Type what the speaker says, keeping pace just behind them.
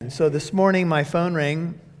And so this morning my phone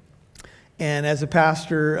rang, and as a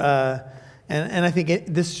pastor, and I think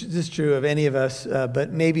this is true of any of us,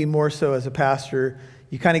 but maybe more so as a pastor,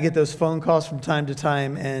 you kind of get those phone calls from time to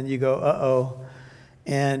time, and you go, uh-oh.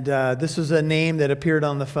 And this was a name that appeared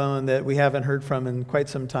on the phone that we haven't heard from in quite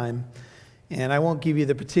some time. And I won't give you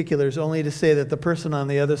the particulars, only to say that the person on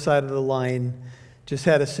the other side of the line just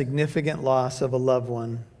had a significant loss of a loved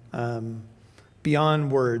one,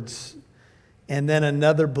 beyond words. And then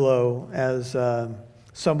another blow as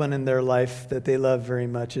someone in their life that they love very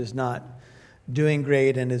much is not doing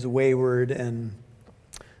great and is wayward. And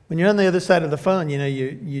when you're on the other side of the phone,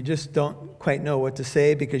 you just don't quite know what to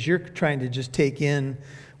say, because you're trying to just take in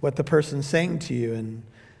what the person's saying to you and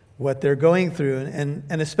what they're going through.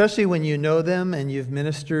 And especially when you know them and you've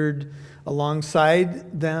ministered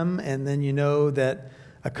alongside them, and then you know that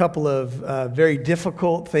a couple of very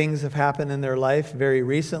difficult things have happened in their life very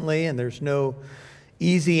recently, and there's no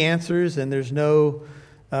easy answers, and there's no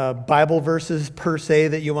Bible verses per se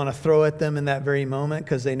that you want to throw at them in that very moment,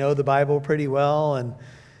 because they know the Bible pretty well.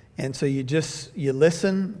 And so you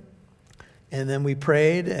listen, and then we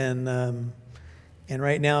prayed, and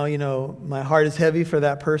right now, my heart is heavy for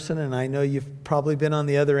that person, and I know you've probably been on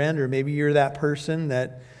the other end, or maybe you're that person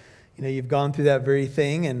that, you've gone through that very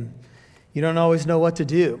thing, and you don't always know what to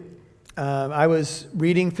do. I was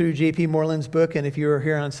reading through J.P. Moreland's book, and if you were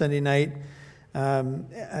here on Sunday night,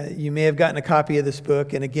 you may have gotten a copy of this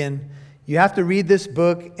book. And again, you have to read this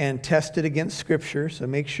book and test it against Scripture, so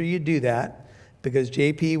make sure you do that, because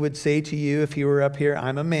J.P. would say to you, if he were up here,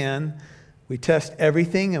 I'm a man. We test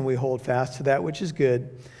everything and we hold fast to that which is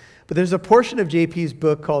good. But there's a portion of J.P.'s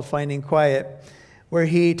book called Finding Quiet where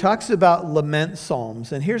he talks about lament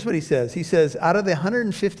psalms. And here's what he says. He says, out of the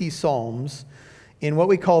 150 psalms in what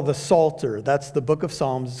we call the Psalter, that's the book of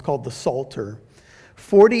Psalms, it's called the Psalter,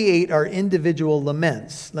 48 are individual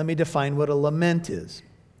laments. Let me define what a lament is.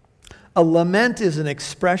 A lament is an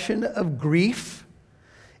expression of grief.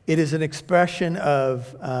 It is an expression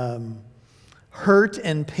of hurt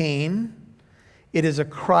and pain. It is a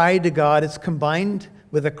cry to God. It's combined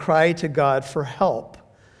with a cry to God for help.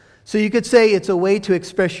 So you could say it's a way to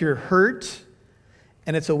express your hurt,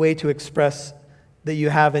 and it's a way to express that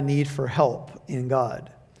you have a need for help in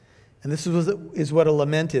God. And this is what a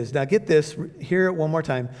lament is. Now get this, hear it one more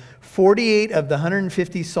time. 48 of the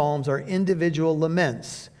 150 psalms are individual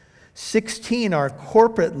laments. 16 are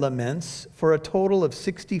corporate laments for a total of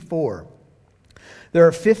 64. There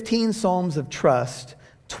are 15 psalms of trust,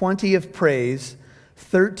 20 of praise,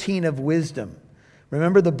 13 of wisdom.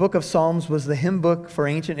 Remember, the book of Psalms was the hymn book for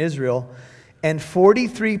ancient Israel, and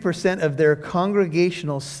 43% of their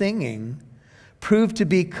congregational singing proved to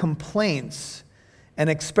be complaints and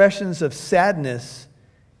expressions of sadness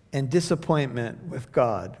and disappointment with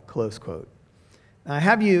God, close quote. Now, I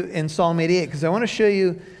have you in Psalm 88 because I want to show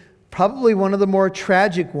you probably one of the more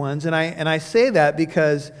tragic ones, and I say that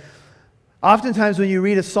because oftentimes when you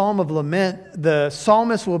read a psalm of lament, the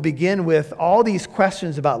psalmist will begin with all these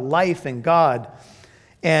questions about life and God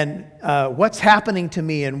and what's happening to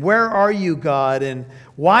me, and where are you, God, and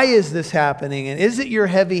why is this happening, and is it your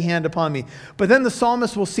heavy hand upon me? But then the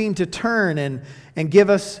psalmist will seem to turn and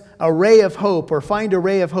give us a ray of hope, or find a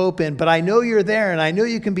ray of hope in, but I know you're there, and I know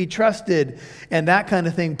you can be trusted, and that kind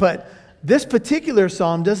of thing. But this particular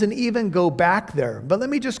psalm doesn't even go back there. But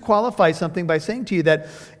let me just qualify something by saying to you that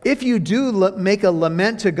if you do make a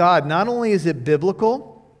lament to God, not only is it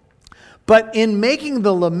biblical, but in making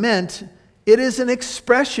the lament, it is an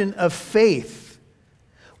expression of faith.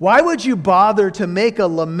 Why would you bother to make a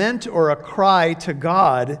lament or a cry to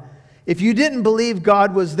God if you didn't believe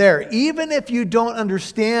God was there? Even if you don't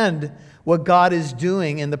understand what God is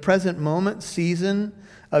doing in the present moment, season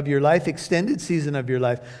of your life, extended season of your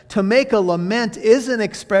life, to make a lament is an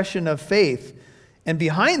expression of faith. And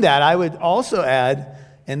behind that, I would also add,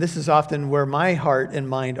 and this is often where my heart and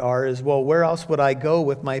mind are, is, well, where else would I go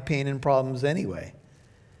with my pain and problems anyway?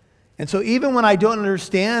 And so even when I don't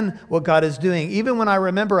understand what God is doing, even when I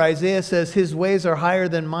remember Isaiah says his ways are higher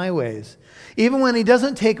than my ways, even when he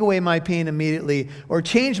doesn't take away my pain immediately or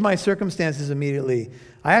change my circumstances immediately,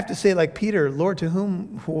 I have to say, like Peter, Lord, to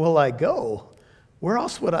whom will I go? Where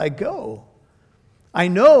else would I go? I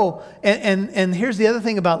know, and here's the other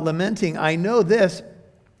thing about lamenting. I know this.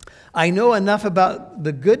 I know enough about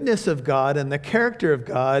the goodness of God and the character of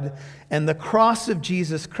God and the cross of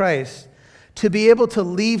Jesus Christ to be able to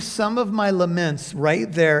leave some of my laments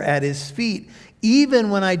right there at his feet, even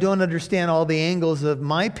when I don't understand all the angles of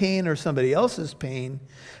my pain or somebody else's pain,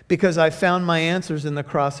 because I found my answers in the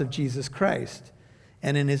cross of Jesus Christ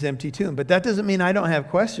and in his empty tomb. But that doesn't mean I don't have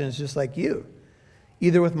questions just like you,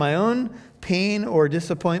 either with my own pain or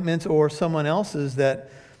disappointments or someone else's that,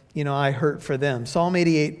 I hurt for them. Psalm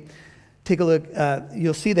 88, take a look.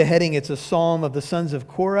 You'll see the heading. It's a psalm of the sons of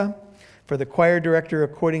Korah for the choir director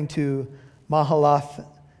according to Mahalath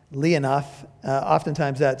Leonoth.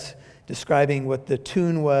 Oftentimes that's describing what the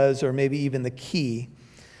tune was or maybe even the key.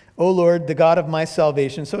 O Lord, the God of my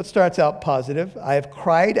salvation. So it starts out positive. I have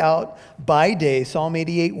cried out by day, Psalm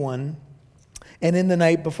 88:1, and in the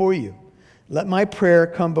night before you. Let my prayer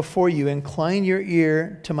come before you. Incline your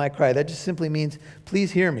ear to my cry. That just simply means,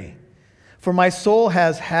 please hear me. For my soul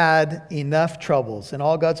has had enough troubles. And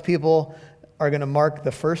all God's people are going to mark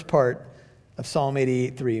the first part of Psalm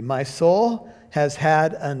 88:3. My soul has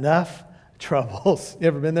had enough troubles. You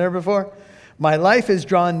ever been there before? My life is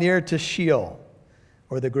drawn near to Sheol,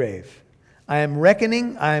 or the grave. I am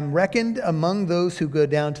reckoned among those who go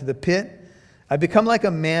down to the pit. I become like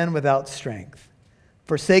a man without strength,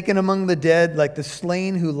 forsaken among the dead, like the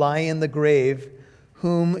slain who lie in the grave,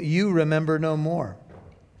 whom you remember no more.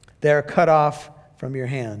 They are cut off from your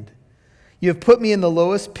hand. You have put me in the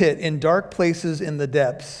lowest pit, in dark places in the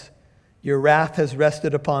depths. Your wrath has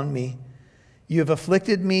rested upon me. You have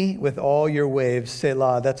afflicted me with all your waves.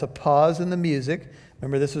 Selah. That's a pause in the music.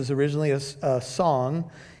 Remember, this was originally a song.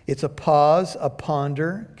 It's a pause, a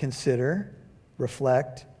ponder, consider,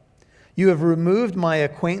 reflect. You have removed my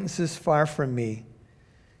acquaintances far from me.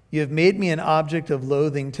 You have made me an object of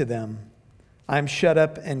loathing to them. I am shut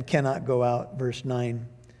up and cannot go out. Verse 9.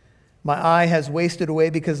 My eye has wasted away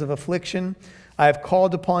because of affliction. I have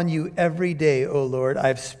called upon you every day, O Lord. I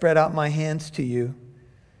have spread out my hands to you.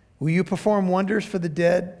 Will you perform wonders for the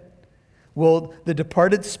dead? Will the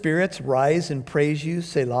departed spirits rise and praise you?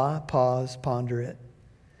 Selah, pause, ponder it.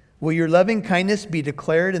 Will your loving kindness be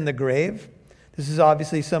declared in the grave? This is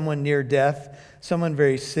obviously someone near death, someone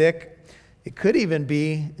very sick. It could even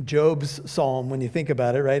be Job's psalm when you think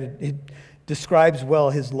about it, right? It describes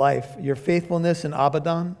well his life. Your faithfulness in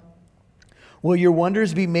Abaddon. Will your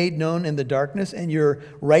wonders be made known in the darkness and your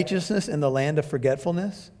righteousness in the land of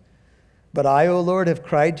forgetfulness? But I, O Lord, have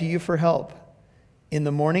cried to you for help. In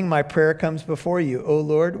the morning my prayer comes before you. O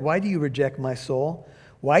Lord, why do you reject my soul?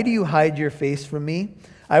 Why do you hide your face from me?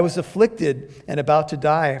 I was afflicted and about to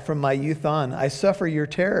die from my youth on. I suffer your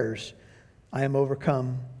terrors. I am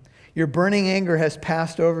overcome. Your burning anger has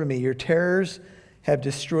passed over me. Your terrors have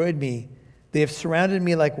destroyed me. They have surrounded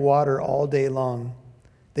me like water all day long.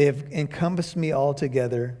 They have encompassed me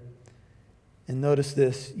altogether. And notice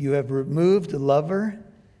this, you have removed lover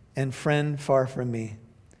and friend far from me.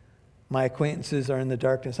 My acquaintances are in the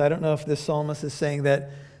darkness. I don't know if this psalmist is saying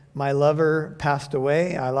that my lover passed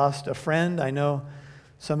away. I lost a friend. I know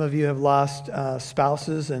some of you have lost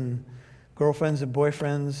spouses and girlfriends and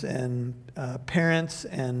boyfriends and parents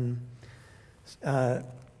and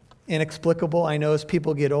inexplicable. I know as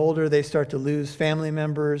people get older, they start to lose family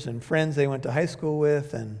members and friends they went to high school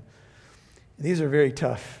with. And these are very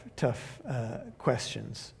tough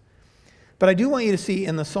questions. But I do want you to see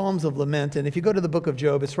in the Psalms of Lament, and if you go to the book of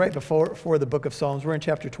Job, it's right before the book of Psalms. We're in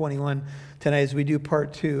chapter 21 tonight as we do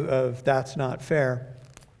part 2 of That's Not Fair.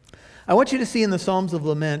 I want you to see in the Psalms of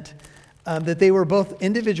Lament that they were both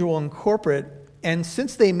individual and corporate, and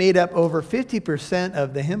since they made up over 50%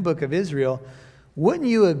 of the hymn book of Israel, wouldn't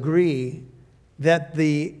you agree that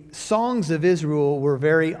the songs of Israel were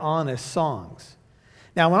very honest songs?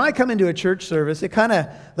 Now, when I come into a church service,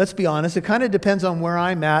 let's be honest, it kind of depends on where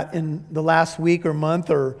I'm at in the last week or month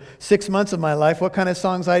or 6 months of my life, what kind of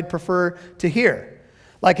songs I'd prefer to hear.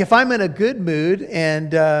 Like if I'm in a good mood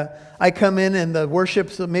and I come in and the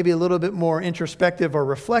worship's maybe a little bit more introspective or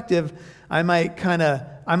reflective, I'm going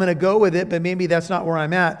to go with it, but maybe that's not where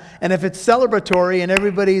I'm at. And if it's celebratory and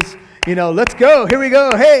everybody's, let's go, here we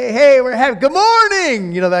go, hey, we're having, good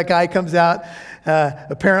morning. That guy comes out.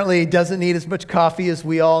 Apparently doesn't need as much coffee as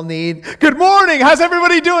we all need. Good morning. How's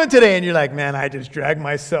everybody doing today? And you're like, man, I just dragged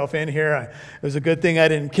myself in here. It was a good thing I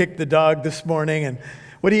didn't kick the dog this morning. And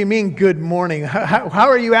what do you mean good morning? How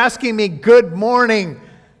are you asking me good morning?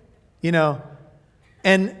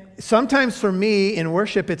 And sometimes for me in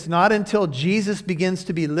worship, it's not until Jesus begins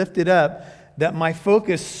to be lifted up that my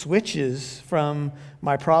focus switches from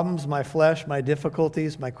my problems, my flesh, my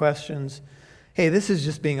difficulties, my questions. Hey, this is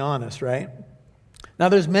just being honest, right? Now,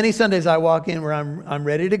 there's many Sundays I walk in where I'm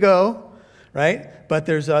ready to go, right? But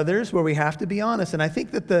there's others where we have to be honest. And I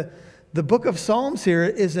think that the book of Psalms here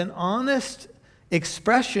is an honest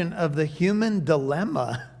expression of the human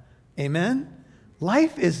dilemma. Amen?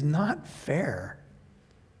 Life is not fair.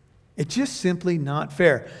 It's just simply not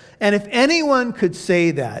fair. And if anyone could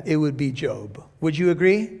say that, it would be Job. Would you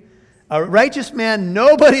agree? A righteous man,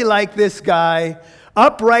 nobody like this guy,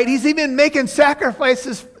 upright. He's even making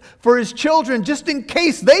sacrifices for his children just in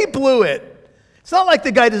case they blew it. It's not like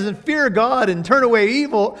the guy doesn't fear God and turn away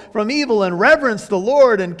from evil and reverence the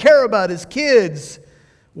Lord and care about his kids.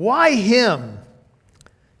 Why him?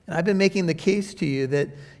 And I've been making the case to you that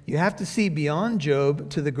you have to see beyond Job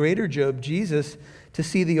to the greater Job, Jesus, to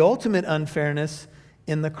see the ultimate unfairness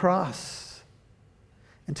in the cross.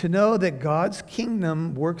 And to know that God's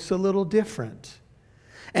kingdom works a little different.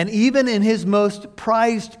 And even in his most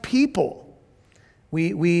prized people,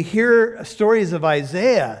 we hear stories of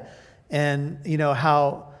Isaiah and,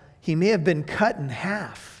 how he may have been cut in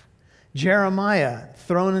half. Jeremiah,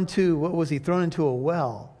 thrown into a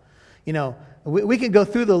well. We can go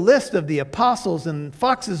through the list of the apostles and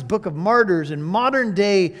Fox's Book of Martyrs and modern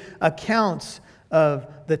day accounts of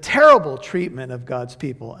the terrible treatment of God's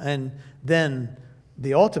people. And then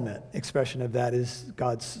the ultimate expression of that is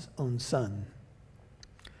God's own Son,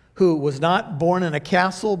 who was not born in a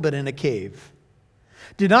castle but in a cave.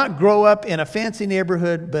 Did not grow up in a fancy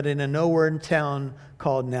neighborhood, but in a nowhere town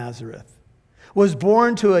called Nazareth. Was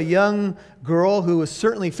born to a young girl who was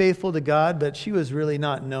certainly faithful to God, but she was really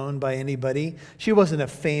not known by anybody. She wasn't a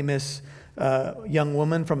famous young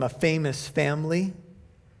woman from a famous family.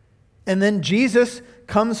 And then Jesus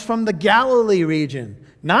comes from the Galilee region,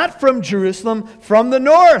 not from Jerusalem, from the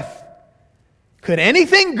north. Could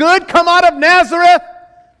anything good come out of Nazareth?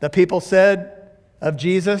 The people said of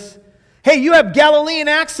Jesus. Hey, you have Galilean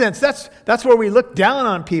accents. That's where we look down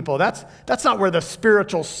on people. That's not where the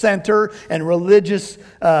spiritual center and religious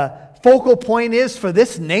focal point is for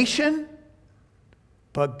this nation.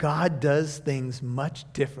 But God does things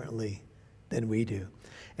much differently than we do.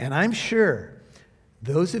 And I'm sure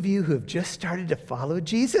those of you who have just started to follow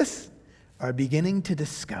Jesus are beginning to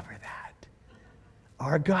discover that.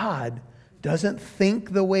 Our God doesn't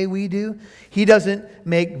think the way we do. He doesn't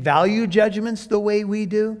make value judgments the way we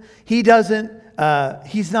do. He's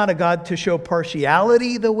not a God to show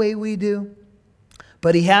partiality the way we do.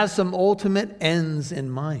 But he has some ultimate ends in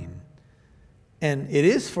mind. And it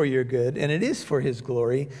is for your good, and it is for his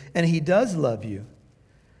glory, and he does love you.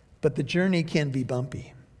 But the journey can be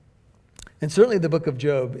bumpy. And certainly the book of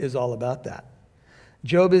Job is all about that.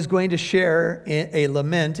 Job is going to share a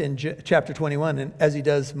lament in chapter 21, and as he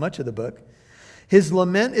does much of the book. His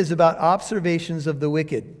lament is about observations of the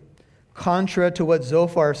wicked, contra to what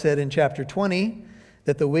Zophar said in chapter 20,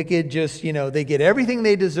 that the wicked just, they get everything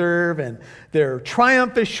they deserve, and their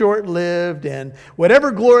triumph is short-lived, and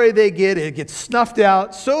whatever glory they get, it gets snuffed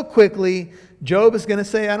out so quickly. Job is going to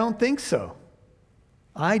say, I don't think so.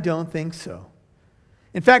 I don't think so.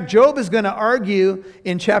 In fact, Job is going to argue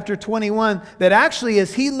in chapter 21 that actually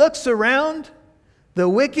as he looks around, the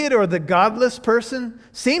wicked or the godless person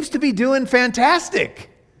seems to be doing fantastic.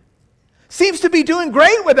 Seems to be doing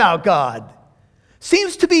great without God.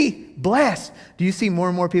 Seems to be blessed. Do you see more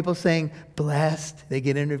and more people saying, blessed? They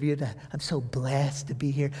get interviewed. I'm so blessed to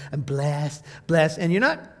be here. I'm blessed, blessed. And you're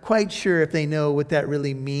not quite sure if they know what that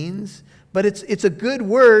really means. But it's a good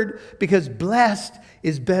word because blessed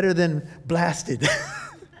is better than blasted.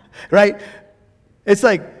 Right? It's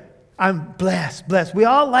like, I'm blessed, blessed. We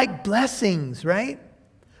all like blessings, right?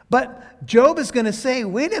 But Job is going to say,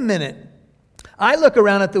 wait a minute. I look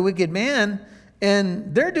around at the wicked man,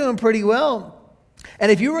 and they're doing pretty well.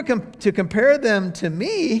 And if you were to compare them to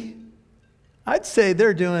me, I'd say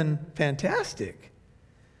they're doing fantastic.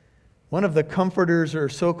 One of the comforters or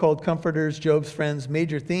so-called comforters, Job's friends'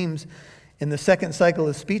 major themes in the second cycle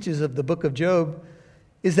of speeches of the book of Job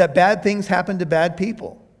is that bad things happen to bad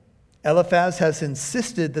people. Eliphaz has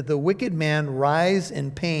insisted that the wicked man rise in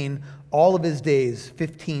pain all of his days,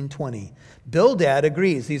 15:20. Bildad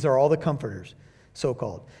agrees. These are all the comforters,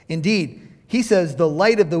 so-called. Indeed, he says the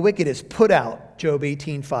light of the wicked is put out, Job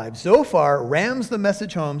 18:5. Zophar rams the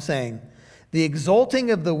message home saying, the exulting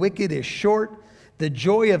of the wicked is short, the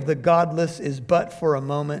joy of the godless is but for a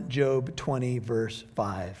moment, Job 20, verse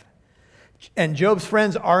 5. And Job's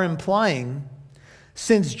friends are implying,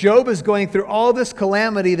 since Job is going through all this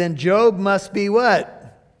calamity, then Job must be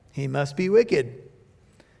what? He must be wicked.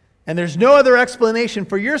 And there's no other explanation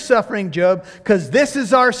for your suffering, Job, because this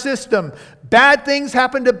is our system. Bad things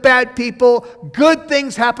happen to bad people. Good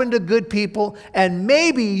things happen to good people. And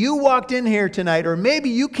maybe you walked in here tonight, or maybe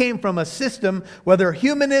you came from a system, whether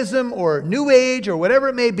humanism or New Age or whatever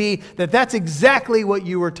it may be, that's exactly what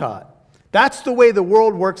you were taught. That's the way the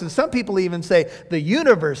world works. And some people even say the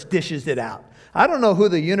universe dishes it out. I don't know who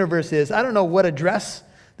the universe is. I don't know what address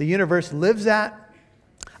the universe lives at.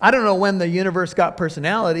 I don't know when the universe got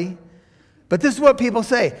personality. But this is what people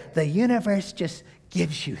say. The universe just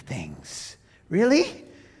gives you things. Really?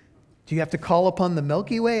 Do you have to call upon the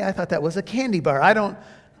Milky Way? I thought that was a candy bar. I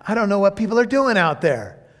don't know what people are doing out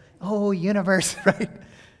there. oh, universe, right?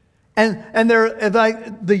 And they're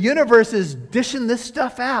like, the universe is dishing this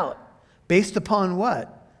stuff out based upon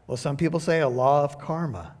what? Well, some people say a law of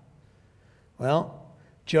karma. Well,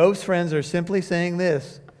 Job's friends are simply saying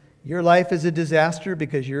this: your life is a disaster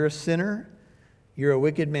because you're a sinner, you're a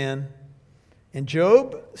wicked man. And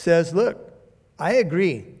Job says, look, I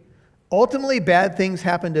agree. Ultimately, bad things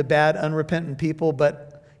happen to bad, unrepentant people,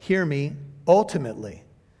 but hear me, ultimately.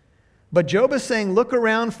 But Job is saying, look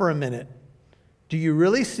around for a minute. Do you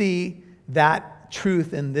really see that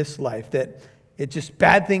truth in this life, that it just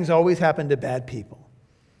bad things always happen to bad people?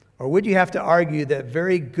 Or would you have to argue that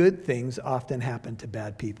very good things often happen to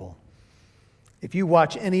bad people? If you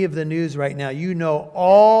watch any of the news right now, you know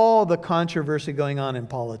all the controversy going on in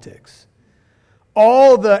politics.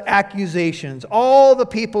 All the accusations, all the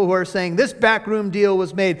people who are saying this backroom deal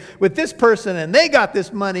was made with this person and they got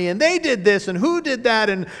this money and they did this and who did that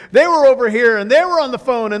and they were over here and they were on the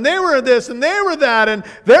phone and they were this and they were that and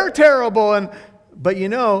they're terrible. But you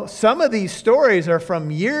know, some of these stories are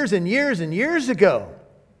from years and years and years ago.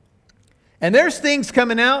 And there's things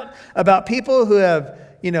coming out about people who have,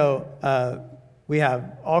 we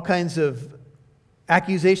have all kinds of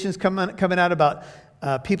accusations coming out about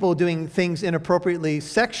people doing things inappropriately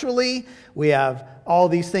sexually. We have all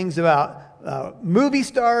these things about movie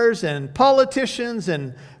stars and politicians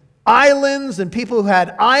and islands and people who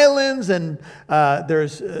had islands, and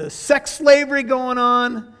there's sex slavery going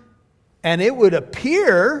on. And it would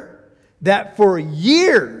appear that for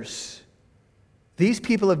years, these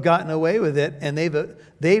people have gotten away with it, and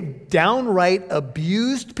they've downright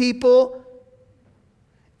abused people.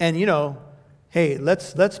 And hey,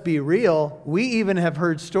 let's be real. We even have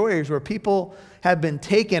heard stories where people have been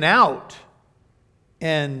taken out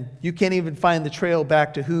and you can't even find the trail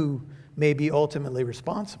back to who may be ultimately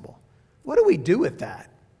responsible. What do we do with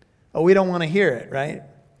that? Oh, we don't want to hear it, right?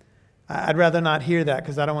 I'd rather not hear that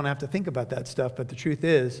because I don't want to have to think about that stuff. But the truth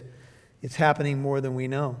is, it's happening more than we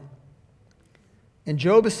know. And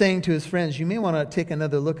Job is saying to his friends, you may want to take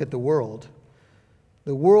another look at the world.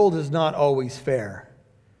 The world is not always fair.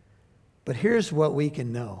 But here's what we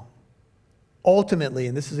can know. Ultimately,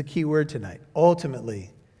 and this is a key word tonight,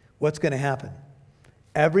 ultimately, what's going to happen?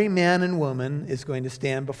 Every man and woman is going to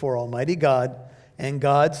stand before Almighty God, and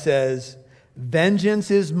God says,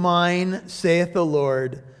 vengeance is mine, saith the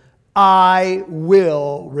Lord, I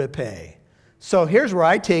will repay. So here's where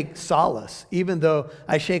I take solace, even though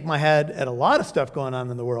I shake my head at a lot of stuff going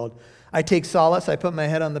on in the world. I take solace, I put my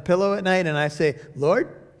head on the pillow at night, and I say,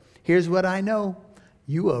 Lord, here's what I know.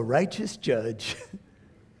 You a righteous judge.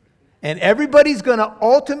 And everybody's going to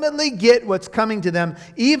ultimately get what's coming to them,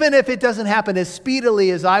 even if it doesn't happen as speedily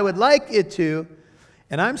as I would like it to.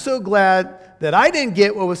 And I'm so glad that I didn't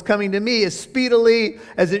get what was coming to me as speedily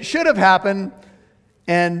as it should have happened.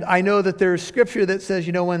 And I know that there's scripture that says,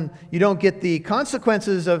 when you don't get the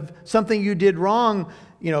consequences of something you did wrong,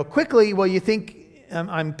 quickly, well, you think,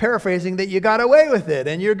 I'm paraphrasing, that you got away with it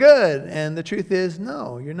and you're good. And the truth is,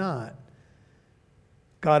 no, you're not.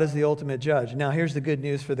 God is the ultimate judge. Now, here's the good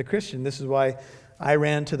news for the Christian. This is why I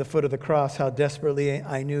ran to the foot of the cross, how desperately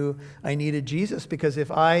I knew I needed Jesus. Because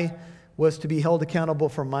if I was to be held accountable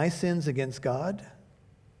for my sins against God,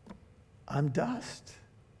 I'm dust.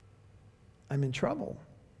 I'm in trouble.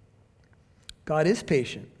 God is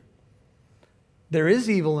patient. There is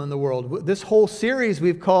evil in the world. This whole series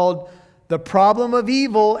we've called The Problem of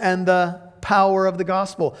Evil and the Power of the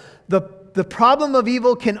Gospel. The problem of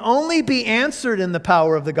evil can only be answered in the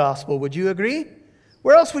power of the gospel. Would you agree?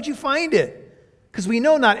 Where else would you find it? Because we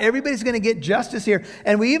know not everybody's going to get justice here.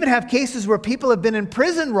 And we even have cases where people have been in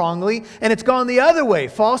prison wrongly and it's gone the other way,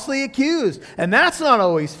 falsely accused. And that's not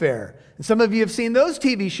always fair. And some of you have seen those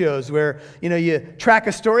TV shows where, you track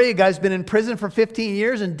a story, a guy's been in prison for 15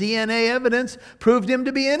 years and DNA evidence proved him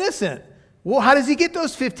to be innocent. Well, how does he get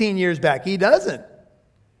those 15 years back? He doesn't.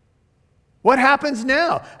 What happens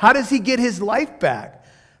now? How does he get his life back?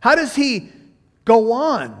 How does he go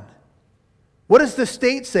on? What does the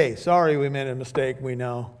state say? Sorry, we made a mistake. We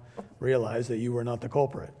now realize that you were not the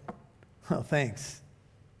culprit. Oh, thanks.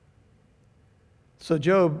 So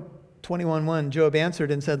Job 21:1, Job answered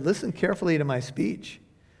and said, listen carefully to my speech.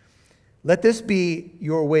 Let this be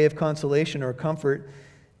your way of consolation or comfort.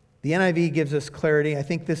 The NIV gives us clarity. I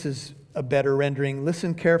think this is a better rendering.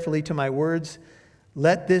 Listen carefully to my words.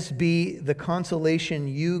 Let this be the consolation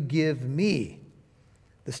you give me.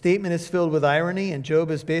 The statement is filled with irony, and Job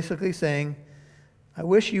is basically saying, I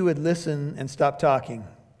wish you would listen and stop talking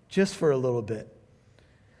just for a little bit.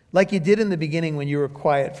 Like you did in the beginning when you were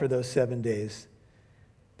quiet for those 7 days.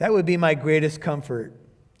 That would be my greatest comfort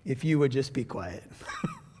if you would just be quiet.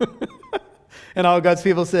 And all God's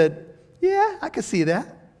people said, yeah, I could see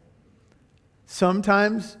that.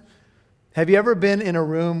 Sometimes, have you ever been in a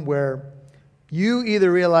room where you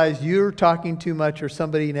either realize you're talking too much or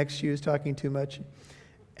somebody next to you is talking too much,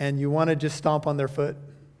 and you want to just stomp on their foot?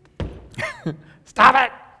 Stop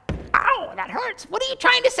it! Ow, that hurts. What are you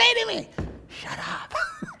trying to say to me? Shut up.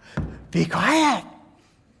 Be quiet.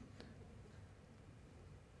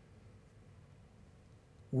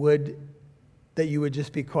 Would that you would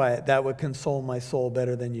just be quiet. That would console my soul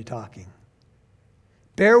better than you talking.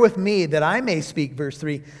 Bear with me that I may speak, verse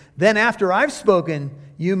 3. Then after I've spoken,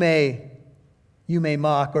 you may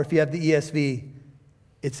mock. Or if you have the ESV,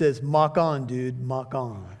 it says, mock on, dude, mock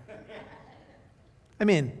on. I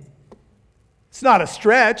mean, it's not a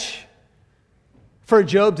stretch for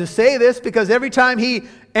Job to say this, because every time he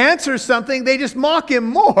answers something, they just mock him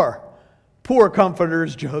more. Poor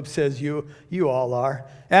comforters, Job says, you all are.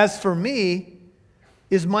 As for me,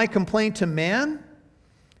 is my complaint to man?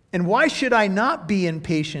 And why should I not be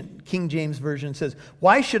impatient? King James Version says,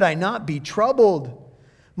 why should I not be troubled?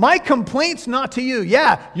 My complaint's not to you.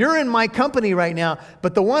 Yeah, you're in my company right now,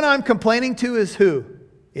 but the one I'm complaining to is who?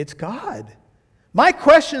 It's God. My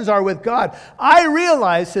questions are with God. I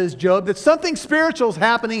realize, says Job, that something spiritual is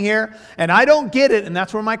happening here, and I don't get it, and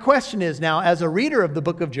that's where my question is now. As a reader of the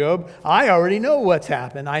book of Job, I already know what's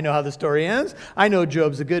happened. I know how the story ends. I know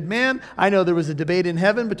Job's a good man. I know there was a debate in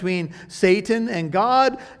heaven between Satan and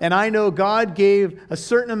God, and I know God gave a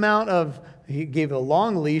certain amount of, he gave a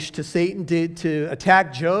long leash to Satan to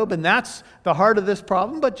attack Job, and that's the heart of this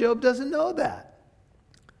problem, but Job doesn't know that.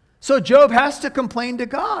 So Job has to complain to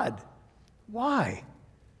God. Why?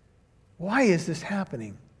 Why is this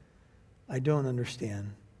happening? I don't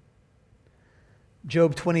understand.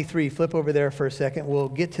 Job 23, flip over there for a second. We'll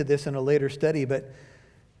get to this in a later study, but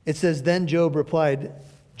it says, then Job replied,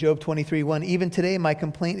 Job 23:1, even today my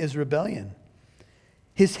complaint is rebellion.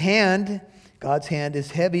 His hand, God's hand,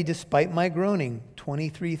 is heavy despite my groaning.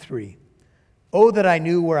 23:3. Oh, that I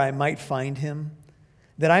knew where I might find him,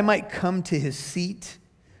 that I might come to his seat,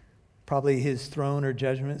 probably his throne or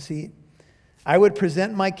judgment seat. I would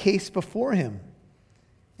present my case before him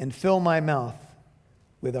and fill my mouth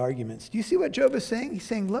with arguments. Do you see what Job is saying? He's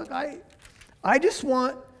saying, look, I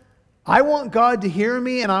want God to hear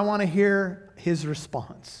me, and I want to hear his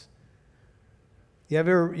response. You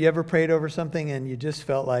ever prayed over something and you just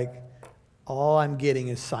felt like all I'm getting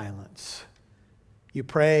is silence? You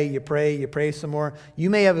pray some more.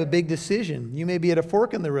 You may have a big decision. You may be at a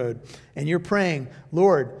fork in the road, and you're praying,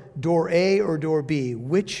 Lord, door A or door B,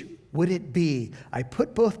 which would it be? I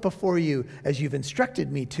put both before you as you've instructed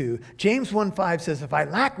me to. James 1:5 says, if I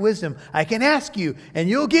lack wisdom, I can ask you and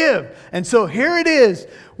you'll give. And so here it is.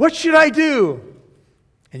 What should I do?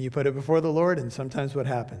 And you put it before the Lord, and sometimes what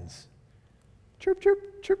happens? Chirp,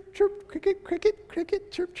 chirp, chirp, chirp, cricket, cricket, cricket,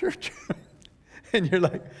 chirp, chirp, chirp. And you're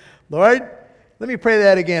like, Lord, let me pray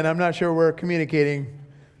that again. I'm not sure we're communicating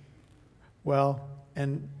well.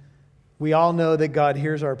 And we all know that God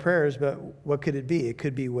hears our prayers, but what could it be? It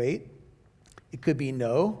could be wait. It could be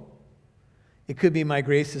no. It could be my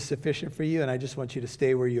grace is sufficient for you and I just want you to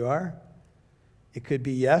stay where you are. It could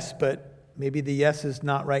be yes, but maybe the yes is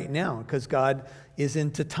not right now because God is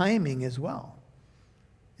into timing as well.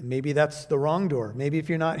 And maybe that's the wrong door. Maybe if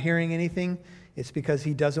you're not hearing anything, it's because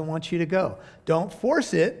he doesn't want you to go. Don't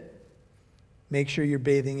force it. Make sure you're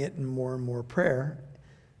bathing it in more and more prayer.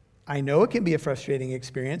 I know it can be a frustrating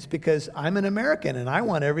experience because I'm an American and I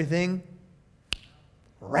want everything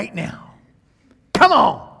right now. Come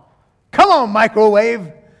on,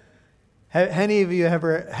 microwave. Have any of you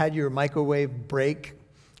ever had your microwave break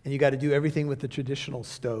and you got to do everything with the traditional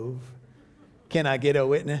stove? Can I get a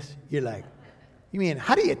witness? You're like, you mean,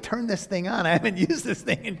 how do you turn this thing on? I haven't used this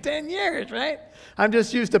thing in 10 years, right? I'm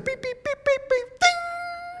just used to beep, beep, beep, beep, beep, ding.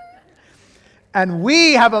 And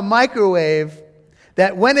we have a microwave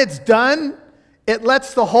that when it's done, it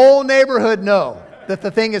lets the whole neighborhood know that the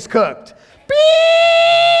thing is cooked. Beep!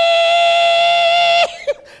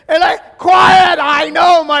 And like, quiet, I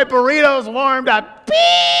know my burrito's warmed up.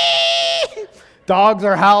 Beep! Dogs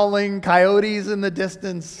are howling, coyotes in the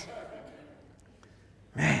distance.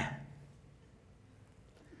 Man.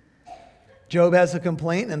 Job has a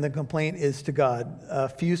complaint, and the complaint is to God. A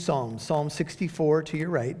few Psalms. Psalm 64 to your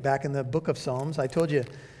right, back in the book of Psalms. I told you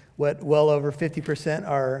what well over 50%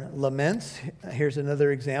 are laments. Here's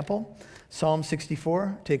another example. Psalm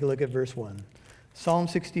 64, take a look at verse 1. Psalm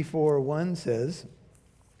 64:1 says,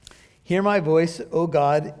 hear my voice, O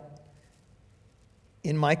God,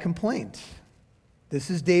 in my complaint. This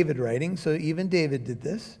is David writing, so even David did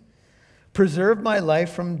this. Preserve my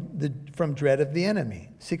life from dread of the enemy.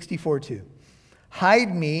 64:2.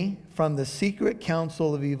 Hide me from the secret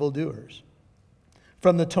counsel of evildoers,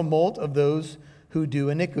 from the tumult of those who do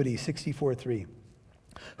iniquity. 64:3.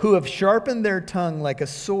 Who have sharpened their tongue like a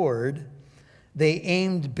sword, they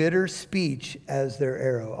aimed bitter speech as their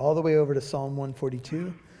arrow. All the way over to Psalm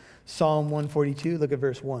 142. Psalm 142, look at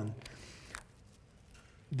verse 1.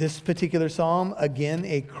 This particular psalm, again,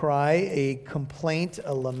 a cry, a complaint,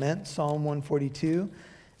 a lament, Psalm 142.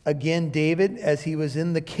 Again, David, as he was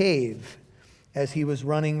in the cave, as he was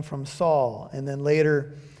running from Saul, and then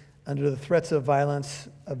later, under the threats of violence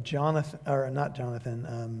of Jonathan, or not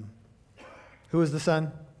Jonathan, who was the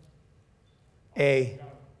son?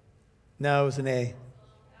 No, it was an A.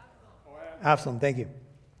 Absalom, thank you.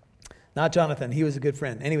 Not Jonathan, he was a good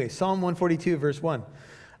friend. Anyway, Psalm 142, verse 1.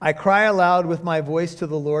 I cry aloud with my voice to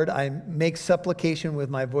the Lord. I make supplication with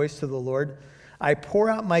my voice to the Lord. I pour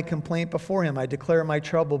out my complaint before him. I declare my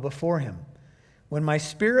trouble before him. When my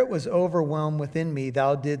spirit was overwhelmed within me,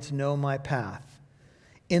 thou didst know my path.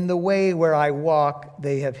 In the way where I walk,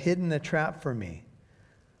 they have hidden a trap for me.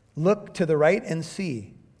 Look to the right and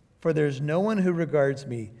see, for there's no one who regards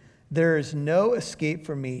me. There is no escape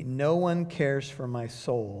for me. No one cares for my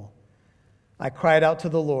soul. I cried out to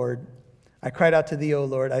the Lord. I cried out to thee, O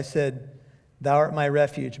Lord. I said, thou art my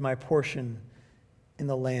refuge, my portion in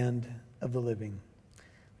the land of the living.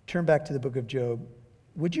 Turn back to the book of Job.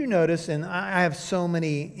 Would you notice, and I have so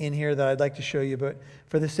many in here that I'd like to show you, but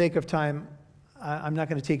for the sake of time, I'm not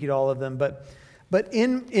going to take you to all of them. But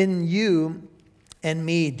in you and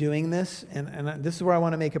me doing this, and this is where I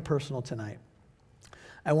want to make it personal tonight.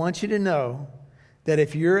 I want you to know that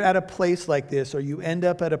if you're at a place like this, or you end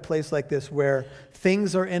up at a place like this where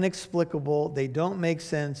things are inexplicable, they don't make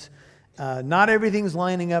sense, not everything's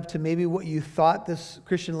lining up to maybe what you thought this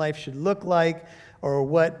Christian life should look like, or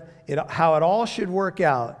how it all should work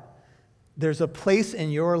out, there's a place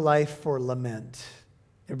in your life for lament.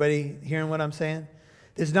 Everybody hearing what I'm saying?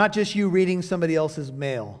 It's not just you reading somebody else's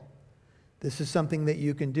mail. This is something that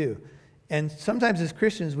you can do. And sometimes as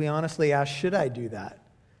Christians, we honestly ask, should I do that?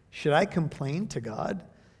 Should I complain to God?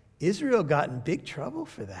 Israel got in big trouble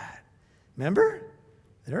for that. Remember?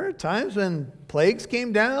 There are times when plagues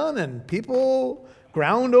came down and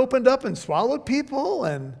ground opened up and swallowed people,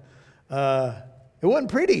 and it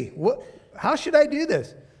wasn't pretty. How should I do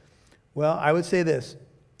this? Well, I would say this.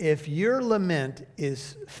 If your lament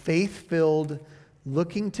is faith-filled,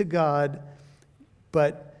 looking to God,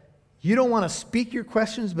 but you don't want to speak your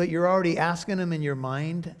questions, but you're already asking them in your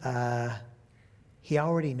mind, he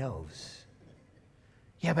already knows.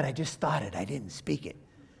 Yeah, but I just thought it. I didn't speak it.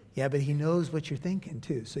 Yeah, but he knows what you're thinking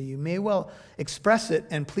too. So you may well express it,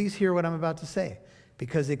 and please hear what I'm about to say,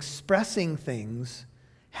 because expressing things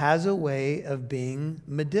has a way of being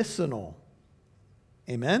medicinal.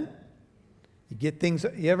 Amen? You get things,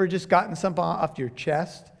 you ever just gotten something off your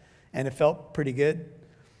chest and it felt pretty good?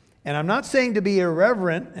 And I'm not saying to be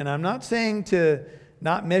irreverent, and I'm not saying to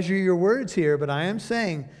not measure your words here, but I am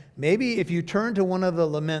saying maybe if you turn to one of the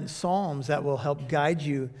lament psalms, that will help guide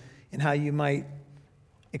you in how you might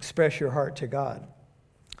express your heart to God.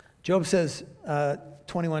 Job says,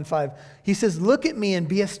 21:5, he says, look at me and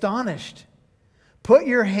be astonished. Put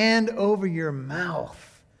your hand over your mouth.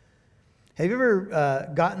 Have you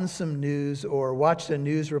ever gotten some news or watched a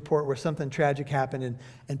news report where something tragic happened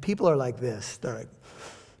and people are like this? They're like,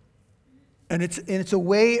 and it's a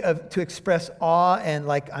way to express awe and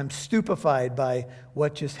like I'm stupefied by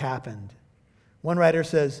what just happened. One writer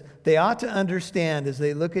says, they ought to understand as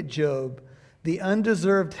they look at Job, the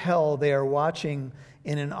undeserved hell they are watching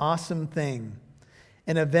in an awesome thing,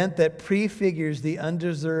 an event that prefigures the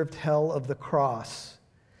undeserved hell of the cross,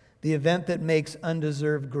 the event that makes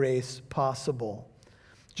undeserved grace possible.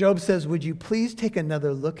 Job says, would you please take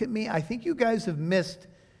another look at me? I think you guys have missed.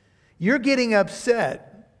 You're getting upset.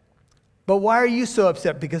 But why are you so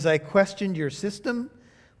upset? Because I questioned your system?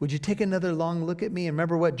 Would you take another long look at me? And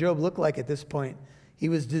remember what Job looked like at this point. He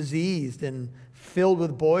was diseased and filled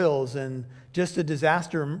with boils and just a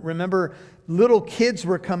disaster. Remember, little kids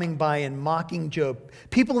were coming by and mocking Job.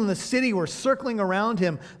 People in the city were circling around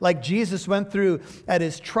him like Jesus went through at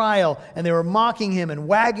his trial, and they were mocking him and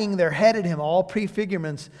wagging their head at him, all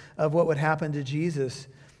prefigurements of what would happen to Jesus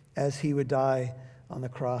as he would die on the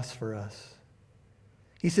cross for us.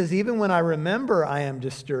 He says, even when I remember, I am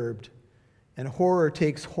disturbed, and horror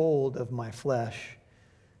takes hold of my flesh.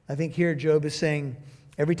 I think here Job is saying,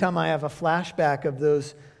 every time I have a flashback of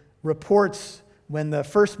those reports when the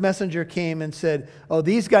first messenger came and said, oh,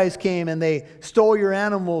 these guys came and they stole your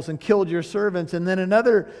animals and killed your servants. And then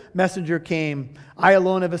another messenger came, I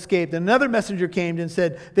alone have escaped. And another messenger came and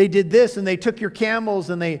said, they did this and they took your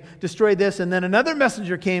camels and they destroyed this. And then another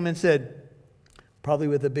messenger came and said, probably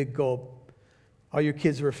with a big gulp. All your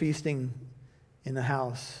kids were feasting in the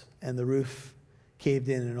house, and the roof caved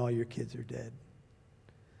in, and all your kids are dead.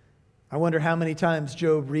 I wonder how many times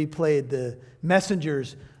Job replayed the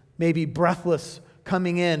messengers, maybe breathless,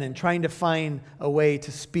 coming in and trying to find a way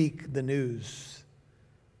to speak the news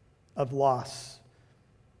of loss.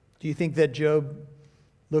 Do you think that Job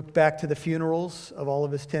looked back to the funerals of all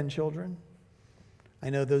of his 10 children? I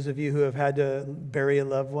know those of you who have had to bury a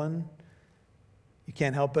loved one, you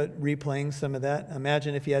can't help but replaying some of that.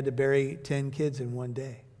 Imagine if you had to bury 10 kids in one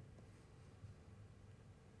day.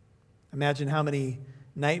 Imagine how many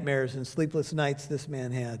nightmares and sleepless nights this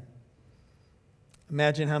man had.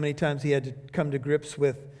 Imagine how many times he had to come to grips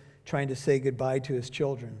with trying to say goodbye to his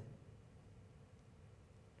children.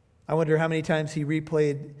 I wonder how many times he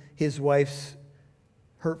replayed his wife's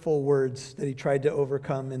hurtful words that he tried to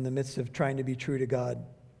overcome in the midst of trying to be true to God.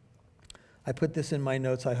 I put this in my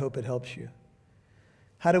notes. I hope it helps you.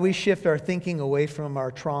 How do we shift our thinking away from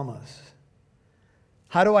our traumas?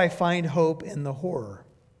 How do I find hope in the horror?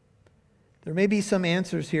 There may be some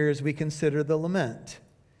answers here as we consider the lament.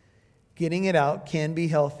 Getting it out can be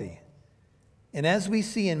healthy. And as we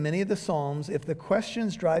see in many of the Psalms, if the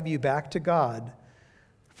questions drive you back to God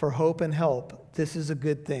for hope and help, this is a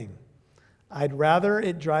good thing. I'd rather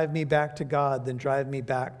it drive me back to God than drive me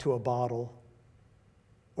back to a bottle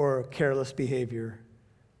or careless behavior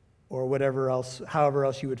or whatever else, however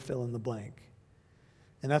else you would fill in the blank.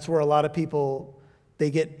 And that's where a lot of people,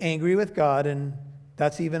 they get angry with God, and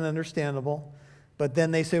that's even understandable. But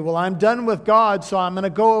then they say, well, I'm done with God, so I'm going to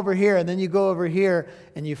go over here. And then you go over here,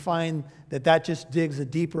 and you find that that just digs a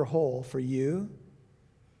deeper hole for you,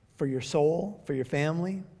 for your soul, for your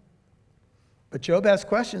family. But Job has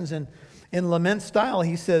questions, and in lament style,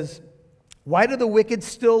 he says, why do the wicked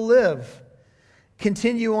still live,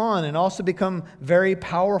 continue on, and also become very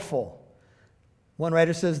powerful? One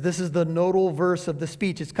writer says this is the nodal verse of the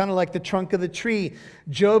speech. It's kind of like the trunk of the tree.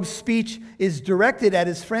 Job's speech is directed at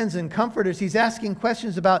his friends and comforters. He's asking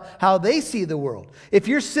questions about how they see the world. If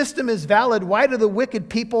your system is valid, why do the wicked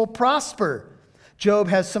people prosper? Job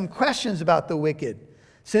has some questions about the wicked.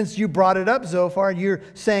 Since you brought it up, Zophar, you're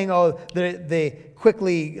saying, oh, they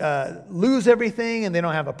quickly lose everything and they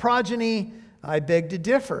don't have a progeny. I beg to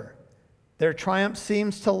differ. Their triumph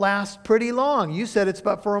seems to last pretty long. You said it's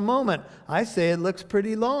but for a moment. I say it looks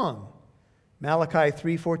pretty long. Malachi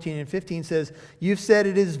 3:14 and 15 says, you've said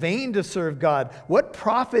it is vain to serve God. What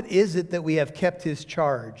profit is it that we have kept his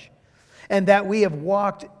charge, and that we have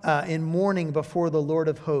walked in mourning before the Lord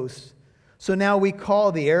of hosts? So now we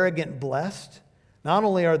call the arrogant blessed. Not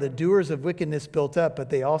only are the doers of wickedness built up, but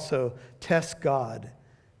they also test God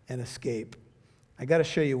and escape. I got to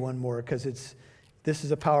show you one more because this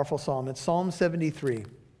is a powerful psalm. It's Psalm 73.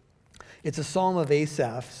 It's a psalm of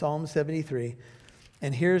Asaph, Psalm 73.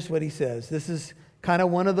 And here's what he says. This is kind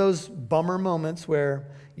of one of those bummer moments where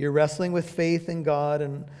you're wrestling with faith in God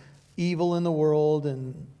and evil in the world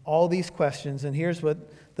and all these questions. And here's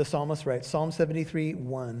what the psalmist writes. Psalm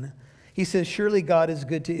 73:1. He says, surely God is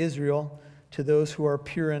good to Israel, to those who are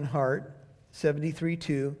pure in heart.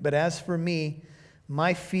 73:2. But as for me,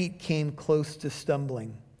 my feet came close to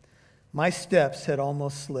stumbling. My steps had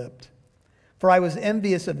almost slipped. For I was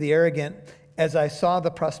envious of the arrogant as I saw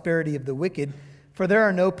the prosperity of the wicked, for there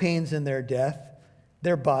are no pains in their death.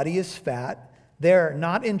 Their body is fat. They are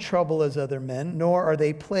not in trouble as other men, nor are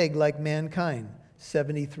they plagued like mankind.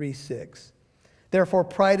 73:6. Therefore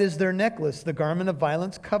pride is their necklace. The garment of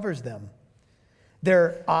violence covers them.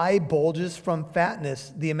 Their eye bulges from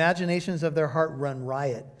fatness. The imaginations of their heart run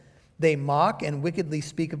riot. They mock and wickedly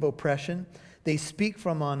speak of oppression. They speak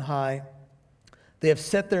from on high. They have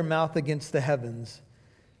set their mouth against the heavens,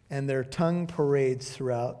 and their tongue parades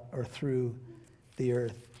through the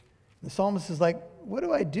earth. The psalmist is like, what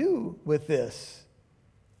do I do with this?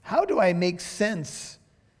 How do I make sense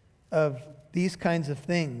of these kinds of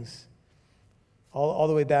things? All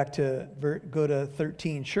the way back to, go to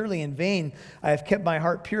 13. Surely in vain I have kept my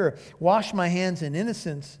heart pure, washed my hands in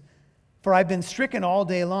innocence, for I've been stricken all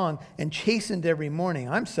day long and chastened every morning.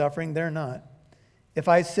 I'm suffering, they're not. If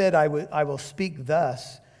I said I will speak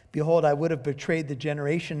thus, behold, I would have betrayed the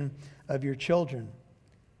generation of your children.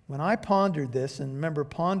 When I pondered this, and remember,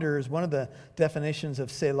 ponder is one of the definitions of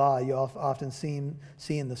Selah you often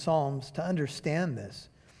see in the Psalms, to understand this.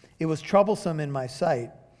 It was troublesome in my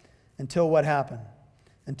sight until what happened?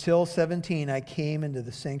 Until 17, I came into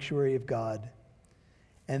the sanctuary of God.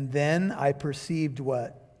 And then I perceived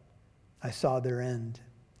what? I saw their end.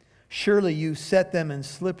 Surely you set them in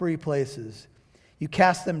slippery places. You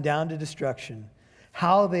cast them down to destruction.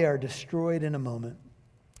 How they are destroyed in a moment.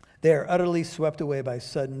 They are utterly swept away by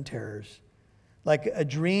sudden terrors. Like a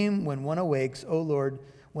dream when one awakes, O Lord,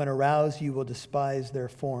 when aroused, you will despise their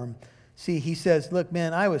form. See, he says, look,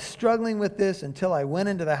 man, I was struggling with this until I went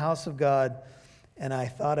into the house of God and I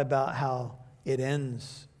thought about how it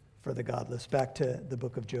ends for the godless. Back to the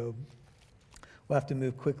book of Job. We'll have to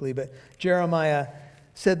move quickly, but Jeremiah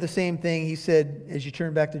said the same thing. He said, as you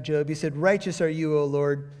turn back to Job, he said, righteous are you, O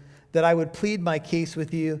Lord, that I would plead my case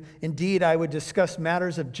with you. Indeed, I would discuss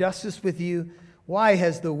matters of justice with you. Why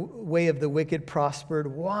has the way of the wicked prospered?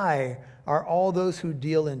 Why are all those who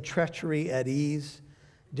deal in treachery at ease?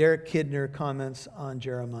 Derek Kidner comments on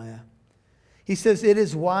Jeremiah. He says, it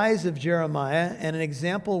is wise of Jeremiah and an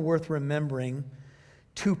example worth remembering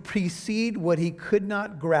to precede what he could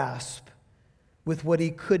not grasp with what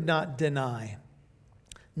he could not deny,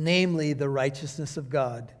 namely the righteousness of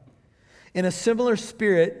God. In a similar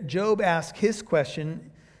spirit, Job asked his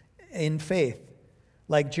question in faith.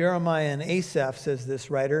 Like Jeremiah and Asaph, says this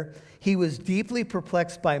writer, he was deeply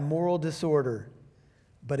perplexed by moral disorder,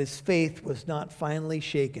 but his faith was not finally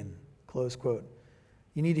shaken. Close quote.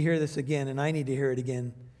 You need to hear this again, and I need to hear it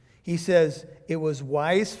again. He says, it was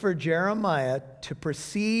wise for Jeremiah to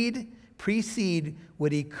precede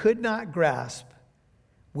what he could not grasp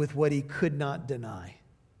with what he could not deny,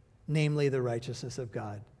 namely the righteousness of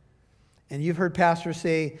God. And you've heard pastors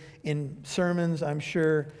say in sermons, I'm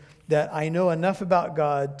sure, that I know enough about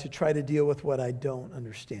God to try to deal with what I don't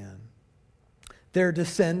understand. Their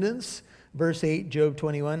descendants, verse 8, Job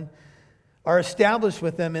 21, are established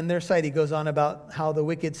with them in their sight. He goes on about how the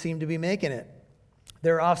wicked seem to be making it.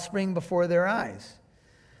 Their offspring before their eyes.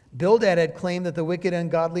 Bildad had claimed that the wicked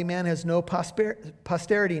ungodly man has no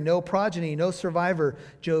posterity, no progeny, no survivor,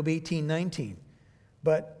 Job 18:19.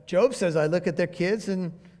 But Job says, I look at their kids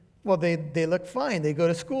and, well, they look fine. They go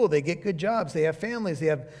to school. They get good jobs. They have families.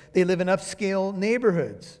 They live in upscale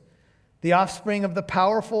neighborhoods. The offspring of the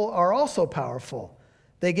powerful are also powerful.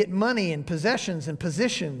 They get money and possessions and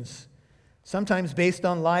positions, sometimes based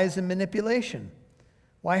on lies and manipulation.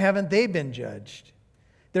 Why haven't they been judged?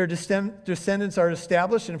 Their descendants are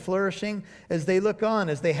established and flourishing as they look on,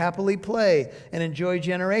 as they happily play and enjoy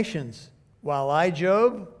generations, while I,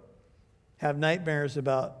 Job, have nightmares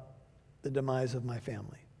about the demise of my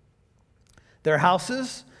family. Their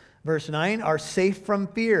houses, verse 9, are safe from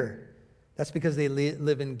fear. That's because they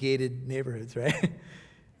live in gated neighborhoods, right?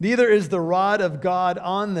 Neither is the rod of God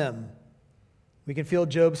on them. We can feel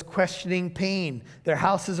Job's questioning pain. Their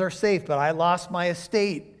houses are safe, but I lost my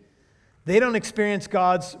estate. They don't experience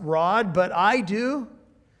God's rod, but I do.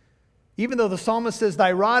 Even though the psalmist says,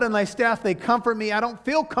 thy rod and thy staff, they comfort me, I don't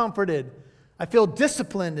feel comforted. I feel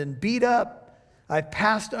disciplined and beat up. I've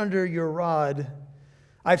passed under your rod.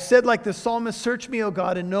 I've said like the psalmist, search me, O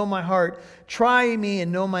God, and know my heart. Try me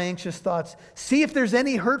and know my anxious thoughts. See if there's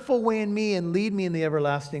any hurtful way in me and lead me in the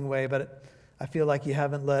everlasting way. But I feel like you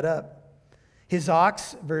haven't let up. His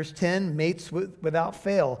ox, verse 10, mates without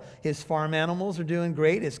fail. His farm animals are doing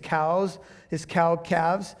great. His cow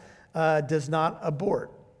calves does not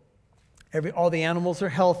abort. All the animals are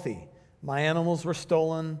healthy. My animals were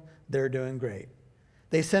stolen. They're doing great.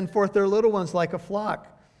 They send forth their little ones like a flock.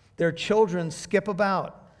 Their children skip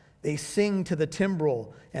about. They sing to the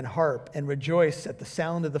timbrel and harp and rejoice at the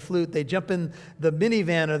sound of the flute. They jump in the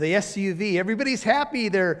minivan or the SUV. Everybody's happy.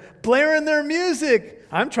 They're blaring their music.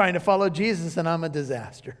 I'm trying to follow Jesus and I'm a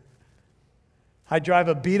disaster. I drive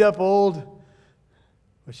a beat up old,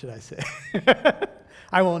 what should I say?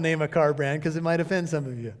 I won't name a car brand because it might offend some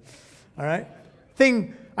of you. All right?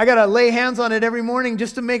 I got to lay hands on it every morning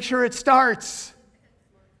just to make sure it starts.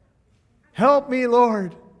 Help me,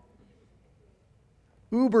 Lord.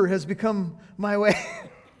 Uber has become my way.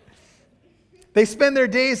 They spend their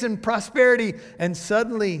days in prosperity and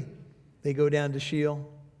suddenly they go down to Sheol.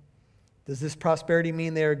 Does this prosperity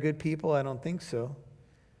mean they are good people? I don't think so.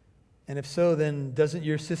 And if so, then doesn't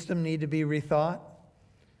your system need to be rethought?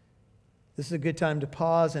 This is a good time to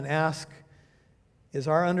pause and ask, is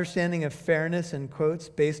our understanding of fairness, in quotes,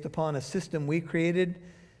 based upon a system we created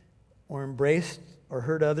or embraced or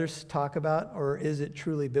heard others talk about, or is it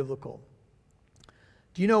truly biblical?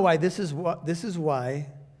 Do you know why this is why,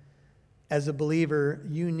 as a believer,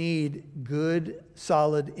 you need good,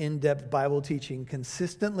 solid, in-depth Bible teaching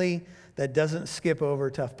consistently that doesn't skip over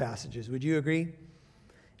tough passages? Would you agree?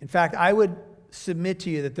 In fact, I would submit to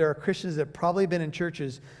you that there are Christians that have probably been in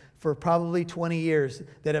churches for probably 20 years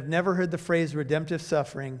that have never heard the phrase redemptive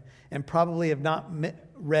suffering and probably have not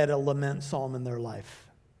read a lament psalm in their life.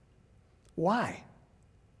 Why?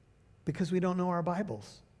 Because we don't know our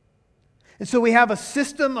Bibles. And so we have a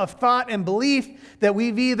system of thought and belief that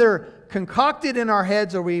we've either concocted in our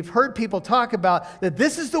heads or we've heard people talk about, that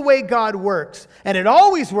this is the way God works. And it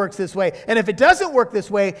always works this way. And if it doesn't work this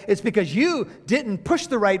way, it's because you didn't push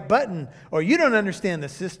the right button or you don't understand the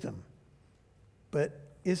system. But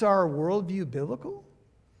is our worldview biblical?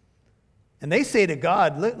 And they say to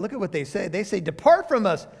God, look at what they say. They say, depart from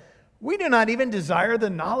us. We do not even desire the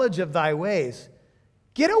knowledge of thy ways.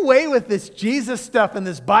 Get away with this Jesus stuff and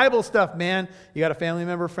this Bible stuff, man. You got a family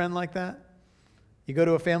member, friend like that? You go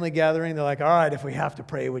to a family gathering, they're like, all right, if we have to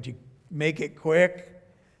pray, would you make it quick?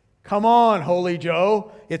 Come on, Holy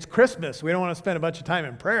Joe. It's Christmas. We don't want to spend a bunch of time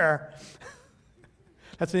in prayer.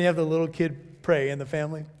 That's when you have the little kid pray in the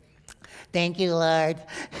family. Thank you, Lord,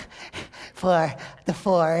 for the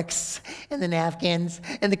forks and the napkins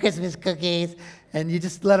and the Christmas cookies. And you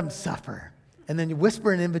just let them suffer. And then you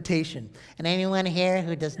whisper an invitation. And anyone here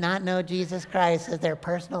who does not know Jesus Christ as their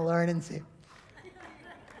personal Lord and Savior.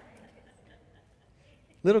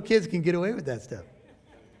 Little kids can get away with that stuff.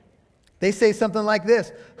 They say something like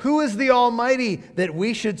this: who is the Almighty that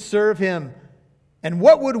we should serve him? And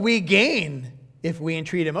what would we gain if we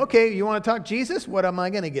entreat him? Okay, you want to talk Jesus? What am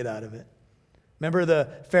I going to get out of it? Remember the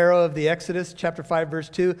Pharaoh of the Exodus, chapter 5, verse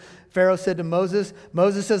 2? Pharaoh said to Moses,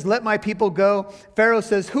 Moses says, let my people go. Pharaoh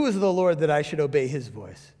says, who is the Lord that I should obey his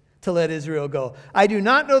voice to let Israel go? I do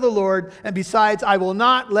not know the Lord, and besides, I will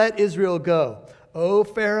not let Israel go. Oh,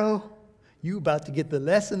 Pharaoh, you about to get the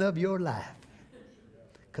lesson of your life.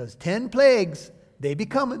 Because 10 plagues, they be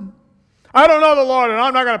coming. I don't know the Lord, and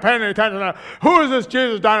I'm not going to pay any attention to that. Who is this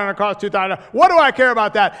Jesus dying on the cross 2,000? What do I care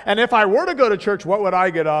about that? And if I were to go to church, what would I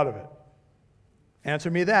get out of it?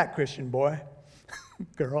 Answer me that, Christian boy,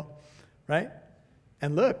 girl, right?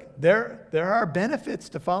 And look, there are benefits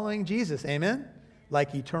to following Jesus, amen?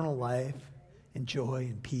 Like eternal life and joy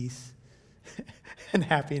and peace and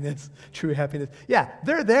happiness, true happiness. Yeah,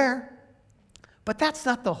 they're there, but that's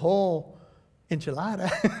not the whole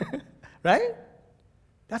enchilada, right?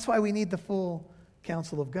 That's why we need the full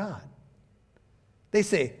counsel of God. They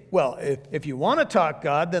say, well, if you want to talk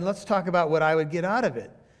God, then let's talk about what I would get out of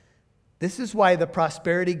it. This is why the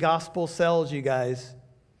prosperity gospel sells, you guys.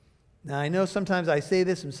 Now, I know sometimes I say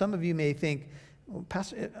this, and some of you may think, well,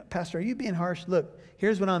 Pastor, are you being harsh? Look,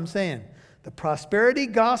 here's what I'm saying. The prosperity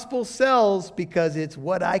gospel sells because it's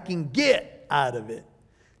what I can get out of it.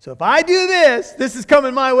 So if I do this is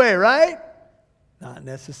coming my way, right? Not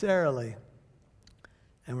necessarily.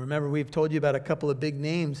 And remember, we've told you about a couple of big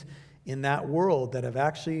names in that world that have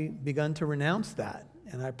actually begun to renounce that.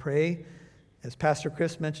 And I pray, as Pastor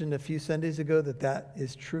Chris mentioned a few Sundays ago, that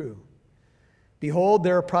is true. Behold,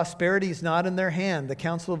 their prosperity is not in their hand. The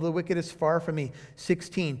counsel of the wicked is far from me.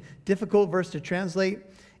 16. Difficult verse to translate.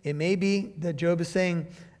 It may be that Job is saying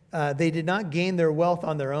they did not gain their wealth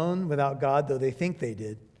on their own without God, though they think they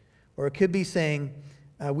did. Or it could be saying,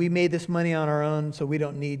 we made this money on our own, so we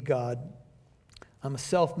don't need God. I'm a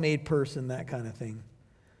self-made person, that kind of thing.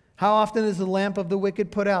 How often is the lamp of the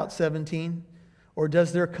wicked put out? 17. Or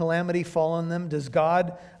does their calamity fall on them? Does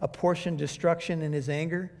God apportion destruction in his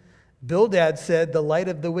anger? Bildad said, the light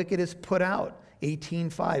of the wicked is put out.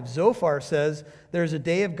 18:5. Zophar says, there's a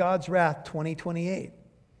day of God's wrath, 2028.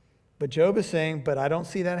 But Job is saying, but I don't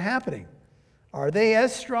see that happening. Are they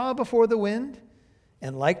as straw before the wind?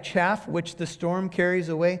 And like chaff, which the storm carries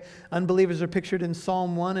away? Unbelievers are pictured in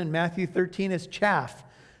Psalm 1 and Matthew 13 as chaff.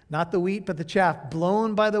 Not the wheat, but the chaff,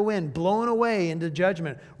 blown by the wind, blown away into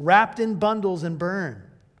judgment, wrapped in bundles and burned.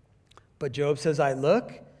 But Job says, I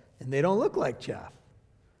look, and they don't look like chaff.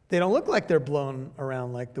 They don't look like they're blown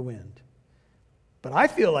around like the wind. But I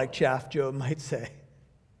feel like chaff, Job might say.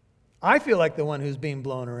 I feel like the one who's being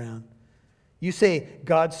blown around. You say,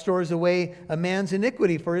 God stores away a man's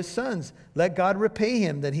iniquity for his sons. Let God repay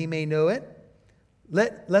him that he may know it.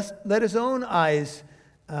 Let his own eyes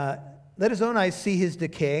see his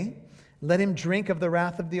decay. Let him drink of the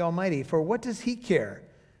wrath of the Almighty. For what does he care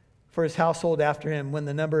for his household after him when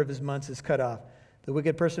the number of his months is cut off? The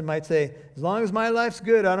wicked person might say, as long as my life's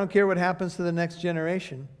good, I don't care what happens to the next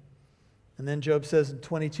generation. And then Job says in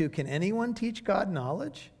 22, can anyone teach God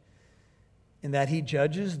knowledge? In that he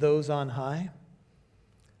judges those on high?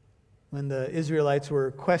 When the Israelites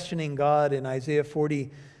were questioning God in Isaiah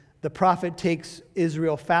 40, the prophet takes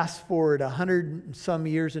Israel fast forward 100 and some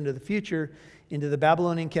years into the future, into the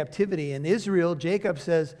Babylonian captivity. And Israel, Jacob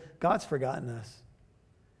says, God's forgotten us.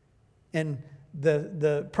 And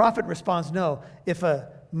the prophet responds, no. If a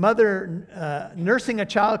mother nursing a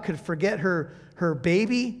child could forget her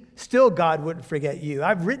baby, still God wouldn't forget you.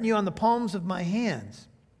 I've written you on the palms of my hands.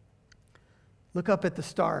 Look up at the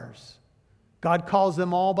stars. God calls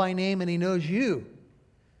them all by name, and he knows you.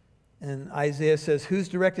 And Isaiah says, who's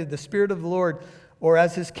directed the Spirit of the Lord, or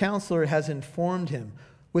as his counselor has informed him?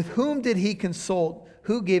 With whom did he consult?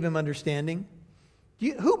 Who gave him understanding?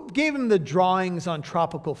 Who gave him the drawings on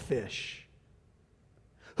tropical fish?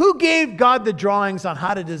 Who gave God the drawings on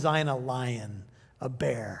how to design a lion, a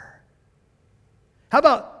bear? How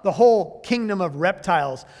about the whole kingdom of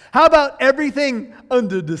reptiles? How about everything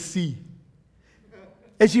under the sea?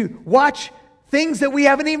 As you watch things that we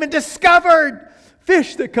haven't even discovered,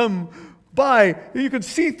 fish that come by, you can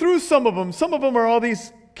see through some of them. Some of them are all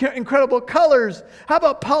these incredible colors. How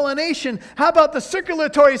about pollination? How about the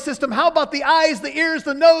circulatory system? How about the eyes, the ears,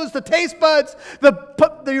 the nose, the taste buds,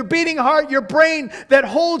 your beating heart, your brain that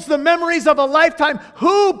holds the memories of a lifetime?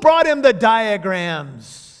 Who brought him the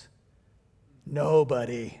diagrams?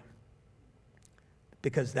 Nobody.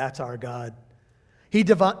 Because that's our God. He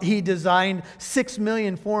designed 6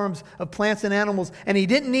 million forms of plants and animals, and he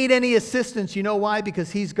didn't need any assistance. You know why? Because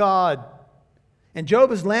he's God. And Job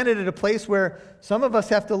has landed at a place where some of us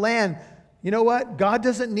have to land. You know what? God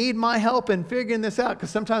doesn't need my help in figuring this out, because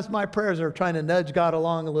sometimes my prayers are trying to nudge God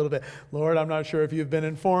along a little bit. Lord, I'm not sure if you've been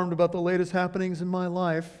informed about the latest happenings in my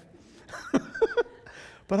life.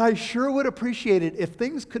 But I sure would appreciate it if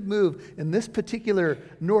things could move in this particular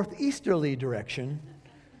northeasterly direction.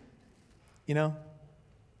 You know?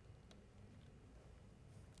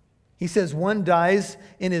 He says one dies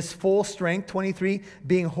in his full strength, 23,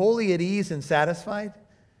 being wholly at ease and satisfied.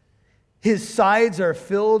 His sides are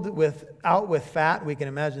filled with fat. We can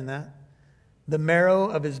imagine that. The marrow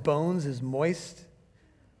of his bones is moist.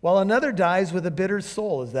 While another dies with a bitter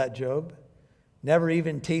soul. Is that Job? Never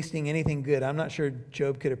even tasting anything good. I'm not sure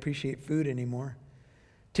Job could appreciate food anymore.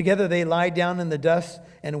 Together they lie down in the dust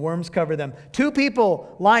and worms cover them. Two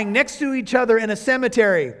people lying next to each other in a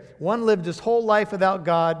cemetery. One lived his whole life without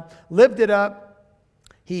God, lived it up.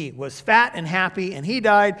 He was fat and happy, and he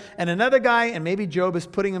died. And another guy, and maybe Job is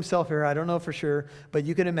putting himself here, I don't know for sure, but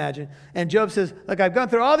you can imagine. And Job says, look, I've gone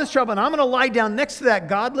through all this trouble, and I'm going to lie down next to that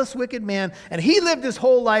godless, wicked man. And he lived his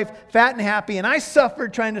whole life fat and happy, and I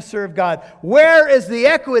suffered trying to serve God. Where is the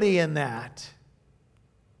equity in that?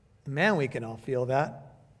 Man, we can all feel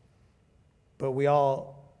that. But we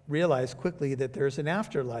all realize quickly that there's an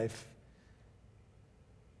afterlife.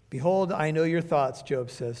 Behold, I know your thoughts,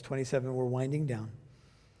 Job says. 27, we're winding down.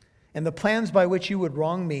 And the plans by which you would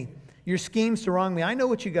wrong me, your schemes to wrong me, I know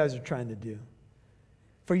what you guys are trying to do.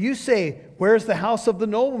 For you say, where's the house of the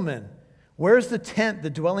nobleman? Where's the tent, the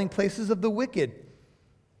dwelling places of the wicked?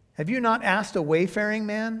 Have you not asked a wayfaring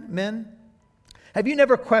men? Have you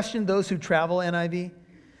never questioned those who travel, NIV?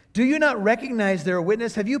 Do you not recognize their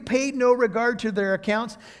witness? Have you paid no regard to their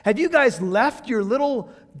accounts? Have you guys left your little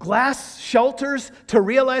glass shelters to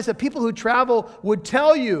realize that people who travel would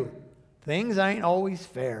tell you things ain't always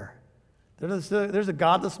fair? There's a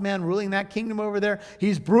godless man ruling that kingdom over there.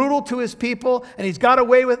 He's brutal to his people, and he's gotten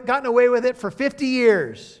away with it for 50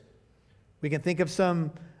 years. We can think of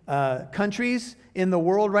some countries in the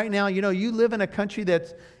world right now. You know, you live in a country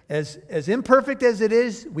that's as imperfect as it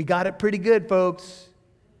is. We got it pretty good, folks.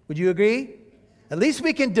 Would you agree? At least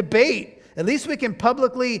we can debate. At least we can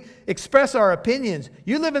publicly express our opinions.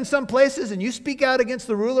 You live in some places and you speak out against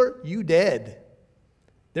the ruler, you dead.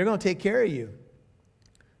 They're going to take care of you.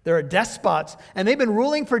 There are despots, and they've been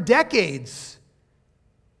ruling for decades.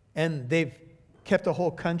 And they've kept a whole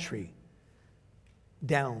country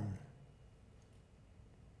down.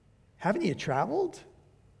 Haven't you traveled?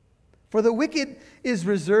 For the wicked is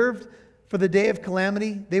reserved for the day of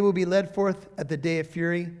calamity. They will be led forth at the day of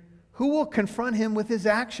fury. Who will confront him with his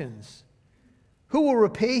actions? Who will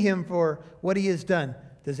repay him for what he has done?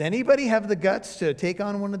 Does anybody have the guts to take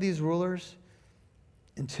on one of these rulers?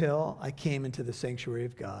 Until I came into the sanctuary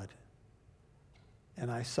of God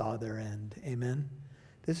and I saw their end. Amen.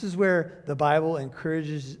 This is where the Bible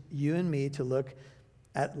encourages you and me to look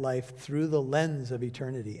at life through the lens of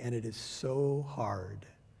eternity. And it is so hard.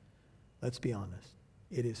 Let's be honest.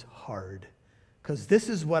 It is hard. Because this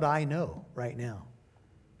is what I know right now.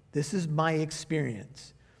 This is my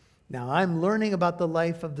experience. Now, I'm learning about the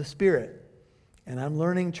life of the Spirit. And I'm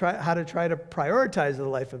learning how to try to prioritize the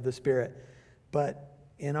life of the Spirit. But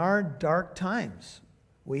in our dark times,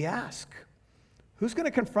 we ask, who's going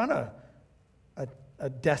to confront a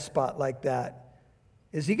despot like that?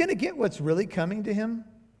 Is he going to get what's really coming to him?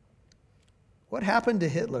 What happened to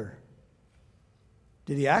Hitler?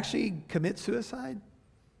 Did he actually commit suicide?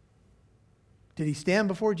 Did he stand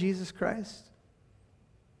before Jesus Christ?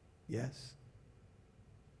 Yes.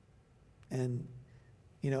 And,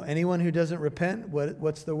 anyone who doesn't repent,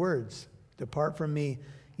 what's the words? Depart from me.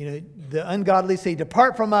 The ungodly say,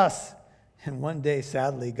 depart from us. And one day,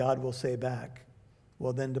 sadly, God will say back,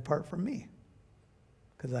 Well, then depart from me,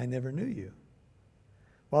 because I never knew you.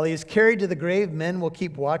 While he is carried to the grave, men will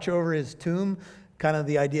keep watch over his tomb, kind of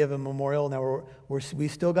the idea of a memorial. Now, we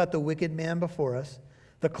still got the wicked man before us.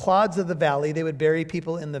 The clods of the valley, they would bury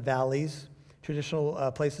people in the valleys,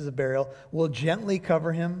 traditional places of burial, will gently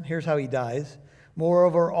cover him. Here's how he dies.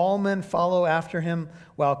 Moreover, all men follow after him,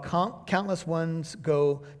 while countless ones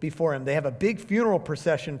go before him. They have a big funeral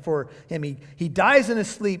procession for him. He dies in his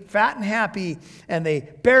sleep, fat and happy, and they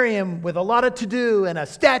bury him with a lot of to-do and a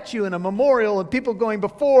statue and a memorial and people going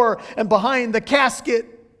before and behind the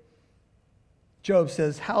casket. Job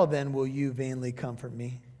says, how then will you vainly comfort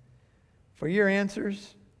me? For your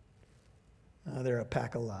answers, they're a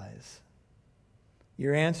pack of lies.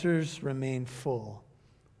 Your answers remain full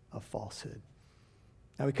of falsehood.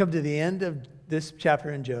 Now we come to the end of this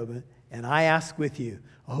chapter in Job, and I ask with you,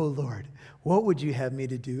 oh Lord, what would you have me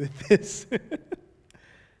to do with this?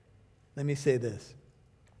 Let me say this.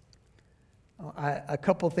 A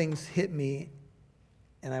couple things hit me,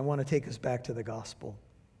 and I want to take us back to the gospel.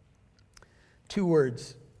 2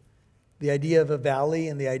 words, the idea of a valley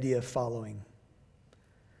and the idea of following.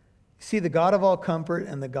 See, the God of all comfort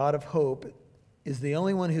and the God of hope is the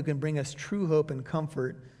only one who can bring us true hope and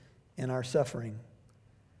comfort in our suffering.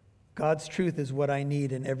 God's truth is what I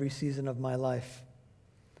need in every season of my life.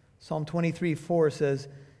 Psalm 23:4 says,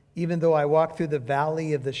 even though I walk through the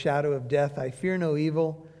valley of the shadow of death, I fear no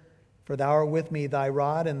evil, for thou art with me, thy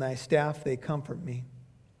rod and thy staff, they comfort me.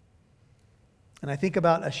 And I think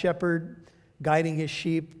about a shepherd guiding his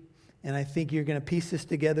sheep, and I think you're going to piece this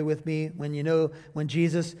together with me. When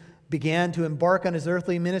Jesus began to embark on his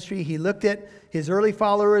earthly ministry, he looked at his early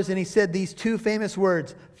followers and he said these 2 famous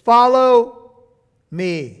words, follow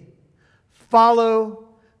me. Follow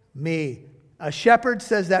me. A shepherd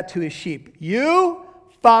says that to his sheep. You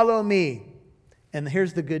follow me. And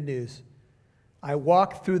here's the good news. I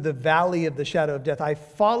walk through the valley of the shadow of death. I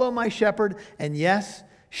follow my shepherd. And yes,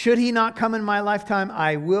 should he not come in my lifetime,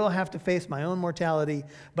 I will have to face my own mortality.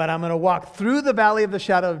 But I'm going to walk through the valley of the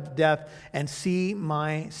shadow of death and see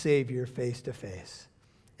my Savior face to face.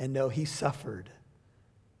 And know he suffered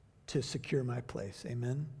to secure my place.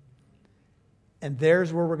 Amen. And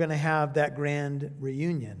there's where we're going to have that grand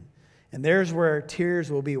reunion. And there's where tears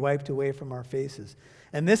will be wiped away from our faces.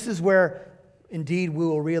 And this is where, indeed, we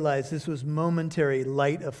will realize this was momentary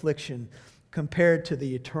light affliction compared to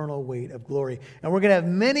the eternal weight of glory. And we're going to have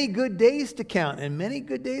many good days to count and many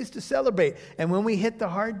good days to celebrate. And when we hit the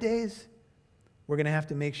hard days, we're going to have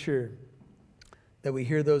to make sure that we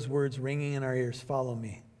hear those words ringing in our ears, follow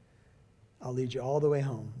me. I'll lead you all the way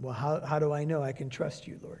home. Well, how do I know I can trust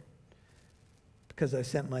you, Lord? Because I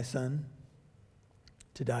sent my son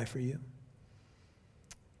to die for you.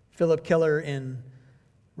 Philip Keller, in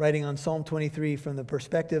writing on Psalm 23 from the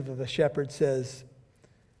perspective of a shepherd, says,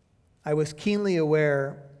 I was keenly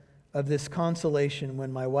aware of this consolation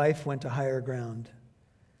when my wife went to higher ground.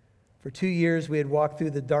 For 2 years we had walked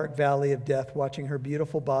through the dark valley of death, watching her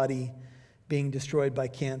beautiful body being destroyed by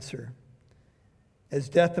cancer. As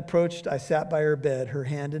death approached, I sat by her bed, her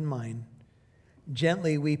hand in mine.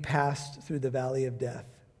 Gently we passed through the valley of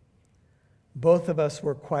death. Both of us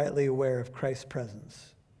were quietly aware of Christ's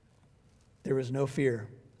presence. There was no fear,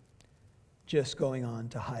 just going on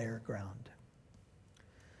to higher ground.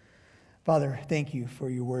 Father, thank you for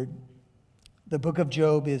your word. The book of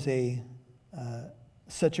Job is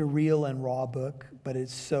such a real and raw book, but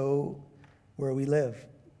it's so where we live.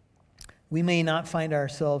 We may not find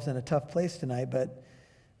ourselves in a tough place tonight, but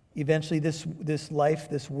eventually this life,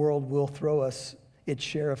 this world will throw us its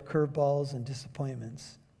share of curveballs and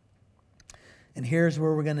disappointments. And here's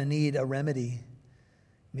where we're going to need a remedy,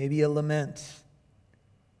 maybe a lament,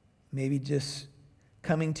 maybe just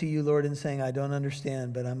coming to you, Lord, and saying, I don't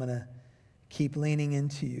understand, but I'm going to keep leaning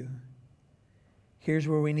into you. Here's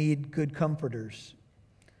where we need good comforters,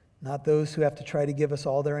 not those who have to try to give us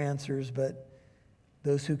all their answers, but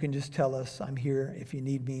those who can just tell us, I'm here. If you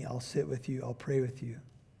need me, I'll sit with you. I'll pray with you.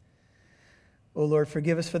 Oh, Lord,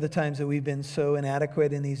 forgive us for the times that we've been so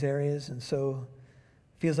inadequate in these areas and so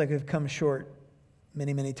feels like we've come short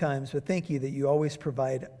many, many times. But thank you that you always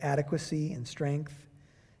provide adequacy and strength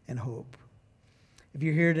and hope. If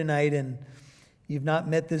you're here tonight and you've not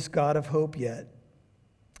met this God of hope yet,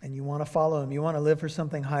 and you want to follow him, you want to live for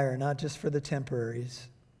something higher, not just for the temporaries,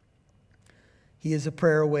 he is a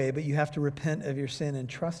prayer away, but you have to repent of your sin and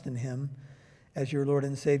trust in him as your Lord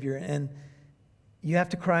and Savior. And you have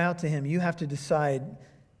to cry out to him. You have to decide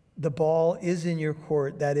the ball is in your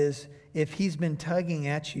court. That is, if he's been tugging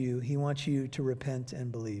at you, he wants you to repent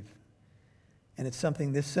and believe. And it's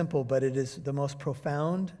something this simple, but it is the most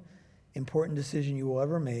profound, important decision you will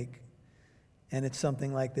ever make. And it's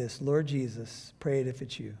something like this. Lord Jesus, pray it if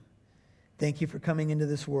it's you. Thank you for coming into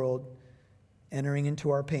this world, entering into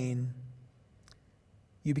our pain.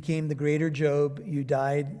 You became the greater Job. You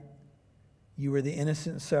died. You were the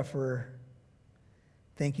innocent sufferer.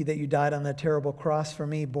 Thank you that you died on that terrible cross for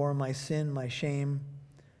me, bore my sin, my shame,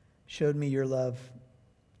 showed me your love.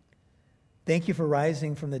 Thank you for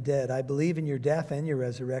rising from the dead. I believe in your death and your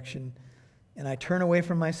resurrection, and I turn away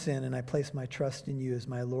from my sin and I place my trust in you as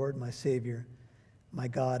my Lord, my Savior, my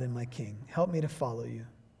God, and my King. Help me to follow you.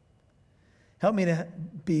 Help me to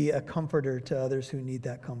be a comforter to others who need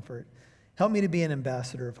that comfort. Help me to be an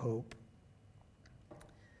ambassador of hope.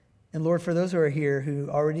 And Lord, for those who are here who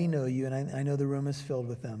already know you, and I know the room is filled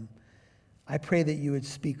with them, I pray that you would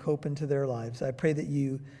speak hope into their lives. I pray that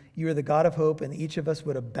you are the God of hope, and each of us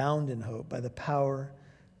would abound in hope by the power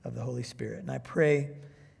of the Holy Spirit. And I pray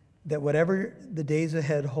that whatever the days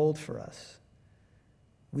ahead hold for us,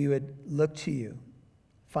 we would look to you,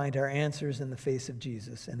 find our answers in the face of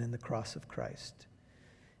Jesus and in the cross of Christ.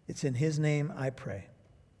 It's in his name I pray.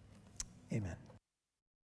 Amen.